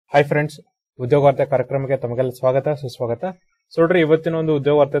Hi friends, ಉದ್ಯೋಗ ವಾರ್ತೆ ಕಾರ್ಯಕ್ರಮಕ್ಕೆ ತಮಗೆಲ್ಲ ಸ್ವಾಗತ ಸುಸ್ವಾಗತ. ಸೊ ನೋಡ್ರಿ, ಇವತ್ತಿನ ಒಂದು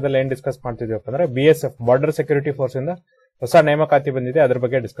ಉದ್ಯೋಗ ವಾರ್ತೆದಲ್ಲಿ ಏನ್ ಡಿಸ್ಕಸ್ ಮಾಡ್ತಿದ್ವಿ ಅಂದ್ರೆ BSF ಬಾರ್ಡರ್ ಸೆಕ್ಯೂರಿಟಿ ಫೋರ್ಸ್ ಇಂದ ಹೊಸ ನೇಮಕಾತಿ ಬಂದಿದೆ, ಅದ್ರ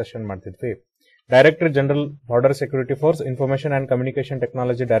ಬಗ್ಗೆ ಡಿಸ್ಕಷನ್ ಮಾಡ್ತಿದ್ವಿ. Director general border security force, information and communication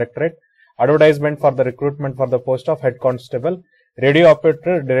technology directorate, advertisement for the recruitment for the post of head constable, radio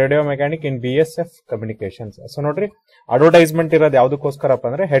operator, radio mechanic in BSF communications. So ನೋಡ್ರಿ, advertisement ಇರೋದು ಯಾವ್ದಕ್ಕೋಸ್ಕರಪ್ಪ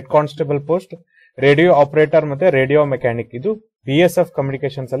ಅಂದ್ರೆ head constable post, radio operator ಮತ್ತೆ radio mechanic, ಇದು BSF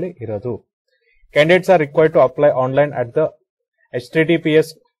communications ಅಲ್ಲಿ ಇರೋದು. Candidates are required to apply online at the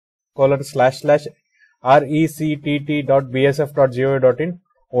https://rectt.bsf.gov.in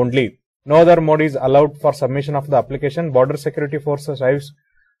only. No other mode is allowed for submission of the application. Border Security Force strives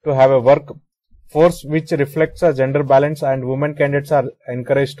to have a work force which reflects a gender balance and women candidates are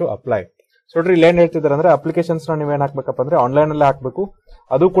encouraged to apply. So ನೋಡ್ರಿ, ಇಲ್ಲಿ ಏನ್ ಹೇಳ್ತಿದಾರೆ ಅಂದ್ರೆ applications ನೀವೇನ್ ಹಾಕ್ಬೇಕಪ್ಪ ಅಂದ್ರೆ online ಅಲ್ಲೇ ಹಾಕ್ಬೇಕು.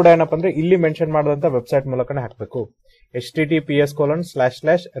 ಅದು ಕೂಡ ಏನಪ್ಪ ಅಂದ್ರೆ ಇಲ್ಲಿ ಮೆನ್ಷನ್ ಮಾಡಿದಂತ ವೆಬ್ಸೈಟ್ ಮೂಲಕನೇ ಹಾಕ್ಬೇಕು.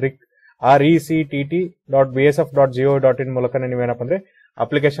 https://rectt.bsf.gov.in ಮೂಲಕ ನೀವೇನಪ್ಪ ಅಂದ್ರೆ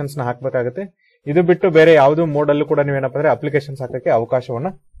ಅಪ್ಲಿಕೇಶನ್ಸ್ ನ ಹಾಕ್ಬೇಕಾಗುತ್ತೆ. ಇದು ಬಿಟ್ಟು ಬೇರೆ ಯಾವ್ದು ಮೋಡ್ ಅಲ್ಲೂ ಕೂಡ ನೀವೇನಪ್ಪ ಅಂದ್ರೆ ಅಪ್ಲಿಕೇಶನ್ಸ್ ಹಾಕಕ್ಕೆ ಅವಕಾಶವನ್ನ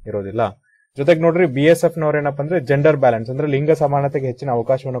ಇರೋದಿಲ್ಲ. ಜೊತೆಗೆ ನೋಡ್ರಿ, BSF ನವ್ರು ಏನಪ್ಪ ಅಂದ್ರೆ ಜೆಂಡರ್ ಬ್ಯಾಲೆನ್ಸ್ ಅಂದ್ರೆ ಲಿಂಗ ಸಮಾನತೆಗೆ ಹೆಚ್ಚಿನ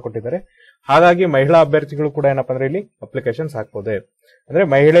ಅವಕಾಶವನ್ನು ಕೊಟ್ಟಿದ್ದಾರೆ. ಹಾಗಾಗಿ ಮಹಿಳಾ ಅಭ್ಯರ್ಥಿಗಳು ಕೂಡ ಏನಪ್ಪ ಅಂದ್ರೆ ಇಲ್ಲಿ ಅಪ್ಲಿಕೇಶನ್ಸ್ ಹಾಕ್ಬೋದೆ. ಅಂದ್ರೆ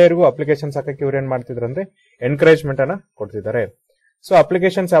ಮಹಿಳೆಯರಿಗೂ ಅಪ್ಲಿಕೇಶನ್ಸ್ ಹಾಕಕ್ಕೆ ಇವ್ರು ಏನ್ ಮಾಡ್ತಿದ್ರು ಅಂದ್ರೆ ಎನ್ಕರೇಜ್ಮೆಂಟ್ ಅನ್ನ ಕೊಡ್ತಿದ್ದಾರೆ. ಸೊ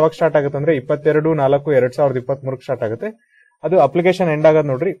ಅಪ್ಲಿಕೇಶನ್ಸ್ ಯಾವಾಗ ಸ್ಟಾರ್ಟ್ ಆಗುತ್ತೆ ಅಂದ್ರೆ 22/4/2023 ಸ್ಟಾರ್ಟ್ ಆಗುತ್ತೆ. ಅದು ಅಪ್ಲಿಕೇಶನ್ ಎಂಡ್ ಆಗೋದು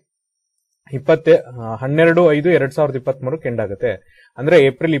ನೋಡ್ರಿ 12/5/2023 ಎಂಡ್ ಆಗುತ್ತೆ. ಅಂದ್ರೆ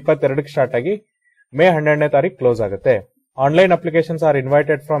ಏಪ್ರಿಲ್ 22ಕ್ಕೆ ಸ್ಟಾರ್ಟ್ ಆಗಿ ಮೇ 12ನೇ ತಾರೀಕು ಕ್ಲೋಸ್ ಆಗುತ್ತೆ. Online applications R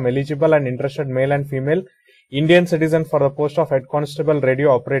invited from eligible and interested male and female Indian citizen for the post of head constable radio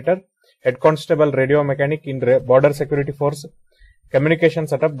operator, head constable radio mechanic in border security force communication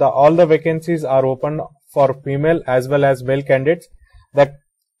setup. All the vacancies are open for female as well as male candidates. The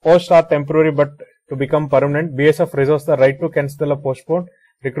posts are temporary but to become permanent. BSF reserves the right to cancel or postpone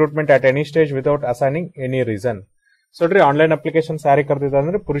recruitment at any stage without assigning any reason. So ನೋಡ್ರಿ, online applications ಯಾರಿಗೆ ಕರೆದಿದ್ದಾರೆ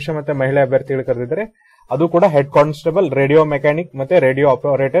ಅಂದ್ರೆ ಪುರುಷ ಮತ್ತೆ ಮಹಿಳೆ ಅಭ್ಯರ್ಥಿಗಳು ಕರೆದಿದ್ದಾರೆ. ಅದು ಕೂಡ ಹೆಡ್ ಕಾನ್ಸ್ಟೇಬಲ್, ರೇಡಿಯೋ ಮೆಕ್ಯಾನಿಕ್ ಮತ್ತೆ ರೇಡಿಯೋ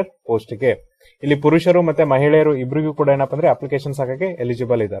ಆಪರೇಟರ್ ಪೋಸ್ಟ್ ಗೆ. ಇಲ್ಲಿ ಪುರುಷರು ಮತ್ತೆ ಮಹಿಳೆಯರು ಇಬ್ಬರಿಗೂ ಕೂಡ ಏನಪ್ಪ ಅಂದ್ರೆ ಅಪ್ಲಿಕೇಶನ್ಸ್ ಹಾಕಕ್ಕೆ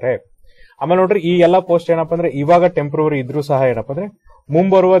ಎಲಿಜಿಬಲ್ ಇದ್ದಾರೆ. ಆಮೇಲೆ ನೋಡ್ರಿ, ಈ ಎಲ್ಲಾ ಪೋಸ್ಟ್ ಏನಪ್ಪ ಅಂದ್ರೆ ಇವಾಗ ಟೆಂಪ್ರವರಿ ಇದ್ರೂ ಸಹ ಏನಪ್ಪ ಅಂದ್ರೆ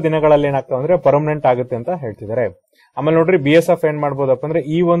ಮುಂಬರುವ ದಿನಗಳಲ್ಲಿ ಏನಾಗ್ತವೆ ಅಂದ್ರೆ ಪರ್ಮನೆಂಟ್ ಆಗುತ್ತೆ ಅಂತ ಹೇಳ್ತಿದ್ದಾರೆ. ಆಮೇಲೆ ನೋಡ್ರಿ, BSF ಏನ್ ಮಾಡ್ಬೋದಪ್ಪ ಅಂದ್ರೆ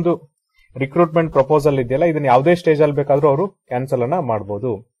ಈ ಒಂದು ರಿಕ್ರೂಟ್ಮೆಂಟ್ ಪ್ರಪೋಸಲ್ ಇದೆಯಲ್ಲ, ಇದನ್ನ ಯಾವುದೇ ಸ್ಟೇಜ್ ಅಲ್ಲಿ ಬೇಕಾದ್ರೂ ಅವರು ಕ್ಯಾನ್ಸಲ್ ಅನ್ನ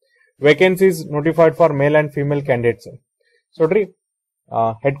ಮಾಡಬಹುದು. Vacancies notified for male and female candidates. So ನೋಡ್ರಿ,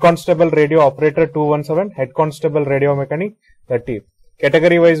 head constable radio operator 217, head constable radio mechanic 30.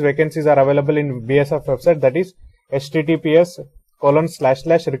 Category wise vacancies are available in BSF website, that is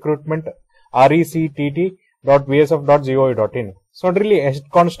https://recruitment.rectt.bsf.gov.in. So ನೋಡ್ರಿ, ಇಲ್ಲಿ ಹೆಡ್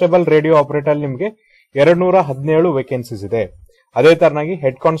ಕಾನ್ಸ್ಟೇಬಲ್ ರೇಡಿಯೋ ಆಪರೇಟರ್ ನಿಮಗೆ 217 vacancies ಇದೆ. ಅದೇ ತರನಾಗಿ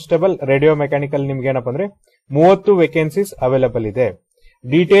head constable radio mechanical ನಿಮ್ಗೆ ಏನಪ್ಪ ಅಂದ್ರೆ 30 ವೇಕೆನ್ಸೀಸ್ ಅವೈಲೇಬಲ್ ಇದೆ.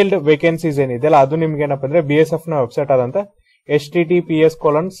 ಡೀಟೇಲ್ಡ್ ವೇಕೆನ್ಸೀಸ್ ಏನಿದೆಯಲ್ಲ ಅದು ನಿಮ್ಗೆ ಏನಪ್ಪ ಅಂದ್ರೆ BSF ನ ವೆಬ್ಸೈಟ್ ಆದಂತ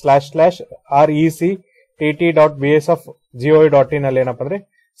https://rectt.bsf.gov.in ಅಲ್ಲಿ ಏನಪ್ಪ ಅಂದ್ರೆ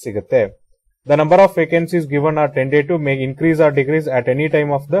ಸಿಗುತ್ತೆ. The number of vacancies given are tentative, may increase or decrease at any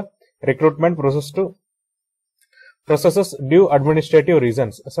time of the recruitment processes due administrative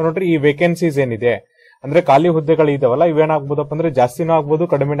reasons. So ನೋಡ್ರಿ, ಈ ವೇಕೆನ್ಸೀಸ್ ಏನಿದೆ ಅಂದ್ರೆ ಖಾಲಿ ಹುದ್ದೆಗಳು ಇದಾವಲ್ಲ, ಇವೇನಾಗ್ಬೋದಪ್ಪ ಅಂದ್ರೆ ಜಾಸ್ತಿನೂ ಆಗ್ಬೋದು,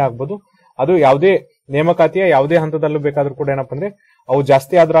 ಕಡಿಮೆನೂ ಆಗ್ಬೋದು. ಅದು ಯಾವುದೇ ನೇಮಕಾತಿಯ ಯಾವುದೇ ಹಂತದಲ್ಲೂ ಬೇಕಾದ್ರೂ ಕೂಡ ಏನಪ್ಪ ಅಂದ್ರೆ ಅವು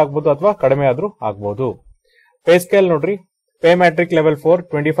ಜಾಸ್ತಿ ಆದ್ರೂ ಆಗ್ಬೋದು ಅಥವಾ ಕಡಿಮೆ ಆದ್ರೂ ಆಗ್ಬೋದು. ಪೇ ಸ್ಕೇಲ್ ನೋಡ್ರಿ, pay matrix level 4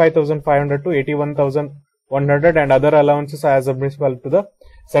 25,500 to 81,100 and other allowances as admissible to the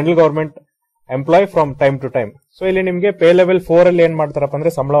central government employee from time to time. So ಇಲ್ಲಿ ನಿಮ್ಗೆ ಪೇ ಲೆವೆಲ್ 4 ಅಲ್ಲಿ ಏನ್ ಮಾಡ್ತಾರಪ್ಪ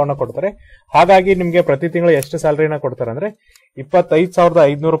ಅಂದ್ರೆ ಸಂಬಳವನ್ನ ಕೊಡ್ತಾರೆ. ಹಾಗಾಗಿ ನಿಮ್ಗೆ ಪ್ರತಿ ತಿಂಗಳು ಎಷ್ಟು ಸ್ಯಾಲರಿನ ಕೊಡ್ತಾರೆ ಅಂದ್ರೆ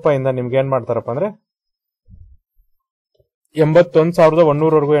 25,500 ರೂಪಾಯಿಂದ ನಿಮ್ಗೆ ಏನ್ ಮಾಡ್ತಾರಪ್ಪ ಅಂದ್ರೆ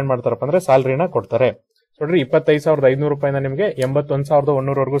 81,100 ಏನ್ ಮಾಡ್ತಾರಪ್ಪ ಅಂದ್ರೆ ಸ್ಯಾಲರಿನ ಕೊಡ್ತಾರೆ. ನೋಡ್ರಿ, 25,500 ರೂಪಾಯಿಂದ ನಿಮ್ಗೆ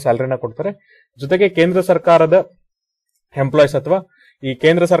 81,100 ಸ್ಯಾಲರಿನ ಕೊಡ್ತಾರೆ. ಜೊತೆಗೆ ಕೇಂದ್ರ ಸರ್ಕಾರದ ಎಂಪ್ಲಾಯ್ಸ್ ಅಥವಾ ಈ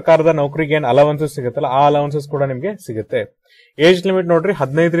ಕೇಂದ್ರ ಸರ್ಕಾರದ ನೌಕರಿಗೆ ಏನ್ ಅಲವೆನ್ಸಸ್ ಸಿಗುತ್ತಲ್ಲ, ಆ ಅಲವೆನ್ಸಸ್ ಕೂಡ ನಿಮ್ಗೆ ಸಿಗುತ್ತೆ. ಏಜ್ ಲಿಮಿಟ್ ನೋಡ್ರಿ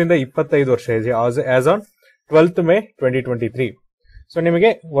 15ರಿಂದ 25 ವರ್ಷ as on 12th May 2023. So ನಿಮಗೆ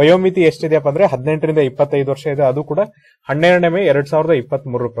ವಯೋಮಿತಿ ಎಷ್ಟಿದೆಯಪ್ಪ ಅಂದ್ರೆ 18ರಿಂದ 25 ವರ್ಷ ಇದೆ. ಅದು ಕೂಡ 12ನೇ May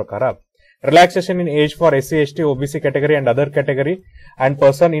 2023 ಪ್ರಕಾರ. Relaxation in age for SC ST OBC category and other category and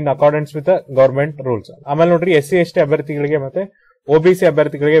person in accordance with government rules. ಆಮೇಲೆ ನೋಡ್ರಿ, SC ST ಅಭ್ಯರ್ಥಿಗಳಿಗೆ ಮತ್ತೆ OBC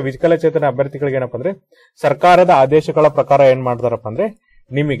ಅಭ್ಯರ್ಥಿಗಳಿಗೆ, ವಿಕಲಚೇತನ ಅಭ್ಯರ್ಥಿಗಳಿಗೆ ಏನಪ್ಪ ಅಂದ್ರೆ ಸರ್ಕಾರದ ಆದೇಶಗಳ ಪ್ರಕಾರ ಏನ್ ಮಾಡ್ತಾರಪ್ಪ ಅಂದ್ರೆ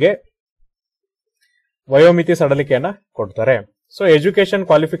ನಿಮಗೆ ವಯೋಮಿತಿ ಸಡಲಿಕೆಯನ್ನ ಕೊಡ್ತಾರೆ. ಸೊ ಎಜುಕೇಶನ್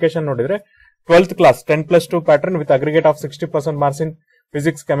ಕ್ವಾಲಿಫಿಕೇಶನ್ ನೋಡಿದ್ರೆ 12th class 10+2 pattern with aggregate of 60% marks in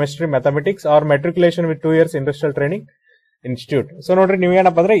physics, chemistry, mathematics R matriculation with 2 years industrial training institute. So ನೋಡ್ರಿ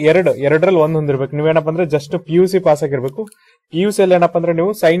ನೀವೇನಪ್ಪ ಅಂದ್ರೆ ಎರಡರಲ್ಲಿ ಒಂದು ಹೊಂದಿರ್ಬೇಕು. ನೀವೇನಪ್ಪ ಅಂದ್ರೆ ಜಸ್ಟ್ PUC ಪಾಸ್ ಆಗಿರ್ಬೇಕು. PUC ಅಲ್ಲಿ ಏನಪ್ಪ ಅಂದ್ರೆ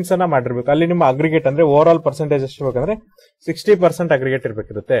ನೀವು ಸೈನ್ಸ್ ಅನ್ನ ಮಾಡಿರ್ಬೇಕು. ಅಲ್ಲಿ ನಿಮ್ಮ ಅಗ್ರಿಗೇಟ್ ಅಂದ್ರೆ ಓವರ್ ಆಲ್ ಪರ್ಸೆಂಟೇಜ್ ಎಷ್ಟು ಬೇಕಂದ್ರೆ 60% ಅಗ್ರಿಗೇಟ್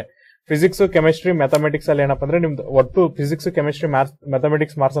ಇರ್ಬೇಕಿರುತ್ತೆ. ಫಿಸಿಕ್ಸ್, ಕೆಮಿಸ್ಟ್ರಿ, ಮ್ಯಾಥಮೆಟಿಕ್ಸ್ ಅಲ್ಲಿ ಏನಪ್ಪ ಅಂದ್ರೆ ನಿಮ್ದು ಒಟ್ಟು ಫಿಸಿಕ್ಸ್, ಕೆಮಿಸ್ಟ್ರಿ,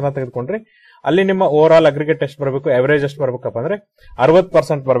 ಮ್ಯಾಥಮೆಟಿಕ್ಸ್ ಮಾರ್ಕ್ಸ್ ಅನ್ನ ತೆಗೆದುಕೊಂಡ್ರೆ ಅಲ್ಲಿ ನಿಮ್ಮ ಓವರ್ ಆಲ್ ಅಗ್ರಿಗೇಟ್ ಎಷ್ಟು ಬರಬೇಕು, ಅವರೇಜ್ ಎಷ್ಟು ಬರ್ಬೇಕಪ್ಪ ಅಂದ್ರೆ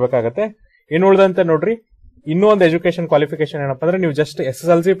 60% ಬರ್ಬೇಕಾಗತ್ತೆ. ಇನ್ನು ಉಳಿದಂತೆ ನೋಡ್ರಿ ಇನ್ನೂ ಒಂದು ಎಜುಕೇಶನ್ ಕ್ವಾಲಿಫಿಕೇಶನ್ ಏನಪ್ಪ ಅಂದ್ರೆ ನೀವು ಜಸ್ಟ್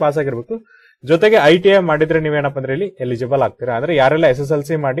SSLC ಪಾಸ್ ಆಗಿರ್ಬೇಕು. ಜೊತೆಗೆ ITI ಮಾಡಿದ್ರೆ ನೀವೇನಪ್ಪ ಅಂದ್ರೆ ಇಲ್ಲಿ ಎಲಿಜಿಬಲ್ ಆಗ್ತೀರಾ. ಅಂದ್ರೆ ಯಾರೆಲ್ಲ SSLC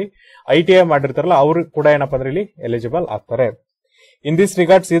ಮಾಡಿ ITI ಮಾಡಿರ್ತಾರಲ್ಲ ಅವರು ಕೂಡ ಏನಪ್ಪ ಅಂದ್ರೆ ಇಲ್ಲಿ ಎಲಿಜಿಬಲ್ ಆಗ್ತಾರೆ. In this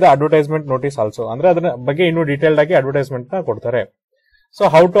regard C the advertisement notice also. ಅಂದ್ರೆ ಅದರ ಬಗ್ಗೆ ಇನ್ನೂ ಡೀಟೇಲ್ಡ್ ಆಗಿ ಅಡ್ವರ್ಟೈಸ್ಮೆಂಟ್ ನ ಕೊಡ್ತಾರೆ. ಸೊ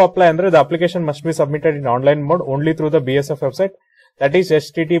ಹೌ ಟು ಅಪ್ಲೈ ಅಂದ್ರೆ the application must be submitted in online mode only through the BSF website, that is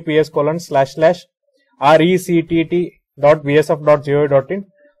https://rectt.bsf.gov.in.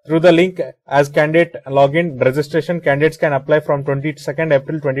 Through the link as candidate login registration, candidates can apply from 22nd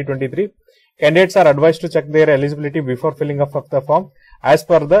April 2023. Candidates are advised to check their eligibility before filling up of the form as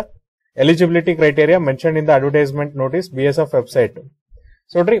per the eligibility criteria mentioned in the advertisement notice BSF website.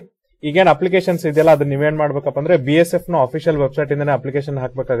 So ನೋಡ್ರಿ ಈಗೇನ್ applications ಇದೆಯಲ್ಲ ಅದನ್ನ ನೀವೇನ್ ಮಾಡ್ಬೇಕಪ್ಪ ಅಂದ್ರೆ BSF ನ official website ಇಂದಾನೆ application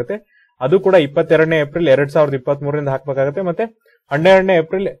ಹಾಕ್ಬೇಕಾಗುತ್ತೆ. ಅದು ಕೂಡ 22ನೇ ಏಪ್ರಿಲ್ 2023 ಹಾಕ್ಬೇಕಾಗುತ್ತೆ. ಮತ್ತೆ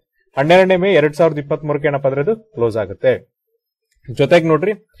 12ನೇ ಮೇ 2023 ಏನಪ್ಪ ಅಂದ್ರೆ ಅದು ಕ್ಲೋಸ್ ಆಗುತ್ತೆ. ಜೊತೆಗೆ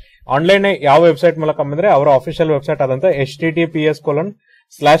ನೋಡ್ರಿ ಆನ್ಲೈನ್ ಯಾವ ವೆಬ್ಸೈಟ್ ಮೂಲಕ ಬಂದ್ರೆ ಅವರ ಅಫಿಷಿಯಲ್ ವೆಬ್ಸೈಟ್ ಆದಂತ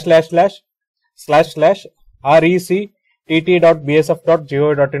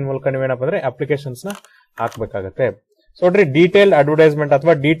https://rectt.bsf.gov.in ಮೂಲಕ ನೀವೇನಪ್ಪ ಅಂದ್ರೆ ಅಪ್ಲಿಕೇಶನ್ಸ್ ನ ಹಾಕ್ಬೇಕಾಗತ್ತೆ. ಸೊ ನೋಡ್ರಿ ಡೀಟೇಲ್ ಅಡ್ವರ್ಟೈಸ್ಮೆಂಟ್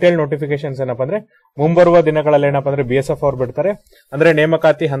ಅಥವಾ ಡೀಟೇಲ್ ನೋಟಿಫಿಕೇಶನ್ಸ್ ಏನಪ್ಪ ಅಂದ್ರೆ ಮುಂಬರುವ ದಿನಗಳಲ್ಲಿ ಏನಪ್ಪ ಅಂದ್ರೆ BSF ಅವ್ರು ಬಿಡ್ತಾರೆ. ಅಂದ್ರೆ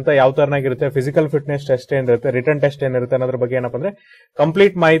ನೇಮಕಾತಿ ಹಂತ ಯಾವ ತರನಾಗಿರುತ್ತೆ, ಫಿಸಿಕಲ್ ಫಿಟ್ನೆಸ್ ಟೆಸ್ಟ್ ಏನಿರುತ್ತೆ, ರಿಟರ್ನ್ ಟೆಸ್ಟ್ ಏನಿರುತ್ತೆ ಅನ್ನೋದ್ರ ಬಗ್ಗೆ ಏನಪ್ಪ ಅಂದ್ರೆ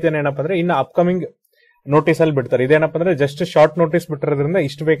ಕಂಪ್ಲೀಟ್ ಮಾಹಿತಿನ ಏನಪ್ಪ ಅಂದ್ರೆ ಇನ್ನು ಅಪ್ಕಮಿಂಗ್ ನೋಟಿಸ್ ಅಲ್ಲಿ ಬಿಡ್ತಾರೆ. ಇದೇನಪ್ಪ ಅಂದ್ರೆ ಜಸ್ಟ್ ಶಾರ್ಟ್ ನೋಟಿಸ್ ಬಿಟ್ಟಿರೋದ್ರಿಂದ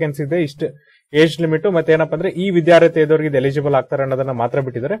ಇಷ್ಟು ವೇಕೆನ್ಸಿ ಇದೆ, ಇಷ್ಟು ಏಜ್ ಲಿಮಿಟ್, ಮತ್ತೆ ಏನಪ್ಪ ಅಂದ್ರೆ ಈ ವಿದ್ಯಾರ್ಥಿ ಇದ್ದವರಿಗೆ ಇದು ಎಲಿಜಿಬಲ್ ಆಗ್ತಾರೆ ಅನ್ನೋದನ್ನ ಮಾತ್ರ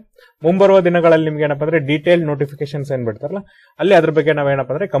ಬಿಟ್ಟಿದ್ದಾರೆ. ಮುಂಬರುವ ದಿನಗಳಲ್ಲಿ ನಿಮ್ಗೆ ಏನಪ್ಪ ಅಂದ್ರೆ ಡೀಟೇಲ್ ನೋಟಿಫಿಕೇಶನ್ಸ್ ಏನ್ ಬಿಡ್ತಾರಲ್ಲ ಅಲ್ಲಿ ಅದ್ರ ಬಗ್ಗೆ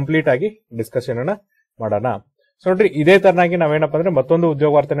ನಾವೇನಪ್ಪ ಅಂದ್ರೆ ಕಂಪ್ಲೀಟ್ ಆಗಿ ಡಿಸ್ಕಷನ್ ಅನ್ನ ಮಾಡೋಣ. ಸೊ ನೋಡ್ರಿ ಇದೇ ತರನಾಗಿ ನಾವೇನಪ್ಪ ಅಂದ್ರೆ ಮತ್ತೊಂದು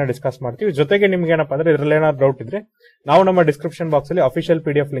ಉದ್ಯೋಗ ವಾರ್ತೆನ ಡಿಸ್ಕಸ್ ಮಾಡ್ತೀವಿ. ಜೊತೆಗೆ ನಿಮ್ಗೆ ಏನಪ್ಪ ಅಂದ್ರೆ ಇದ್ರಲ್ಲಿ ಏನಾದ್ರು ಡೌಟ್ ಇದ್ರೆ ನಾವು ನಮ್ಮ ಡಿಸ್ಕ್ರಿಪ್ಷನ್ ಬಾಕ್ಸ್ ಅಲ್ಲಿ ಅಫಿಷಿಯಲ್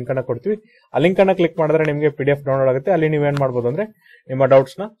PDF ಲಿಂಕ್ ಅನ್ನ ಕೊಡ್ತೀವಿ. ಆ ಲಿಂಕ್ ಅನ್ನ ಕ್ಲಿಕ್ ಮಾಡಿದ್ರೆ ನಿಮಗೆ PDF ಡೌನ್ಲೋಡ್ ಆಗುತ್ತೆ. ಅಲ್ಲಿ ನೀವೇನ್ ಮಾಡಬಹುದು ಅಂದ್ರೆ ನಿಮ್ಮ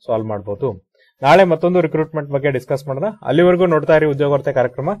ಡೌಟ್ಸ್ ನ ಸಾಲ್ವ್ ಮಾಡಬಹುದು. ನಾಳೆ ಮತ್ತೊಂದು ರಿಕ್ರೂಟ್ಮೆಂಟ್ ಬಗ್ಗೆ ಡಿಸ್ಕಸ್ ಮಾಡೋಣ. ಅಲ್ಲಿವರೆಗೂ ನೋಡ್ತಾ ಇರಿ ಉದ್ಯೋಗ ವಾರ್ತೆ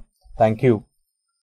ಕಾರ್ಯಕ್ರಮ. Thank you.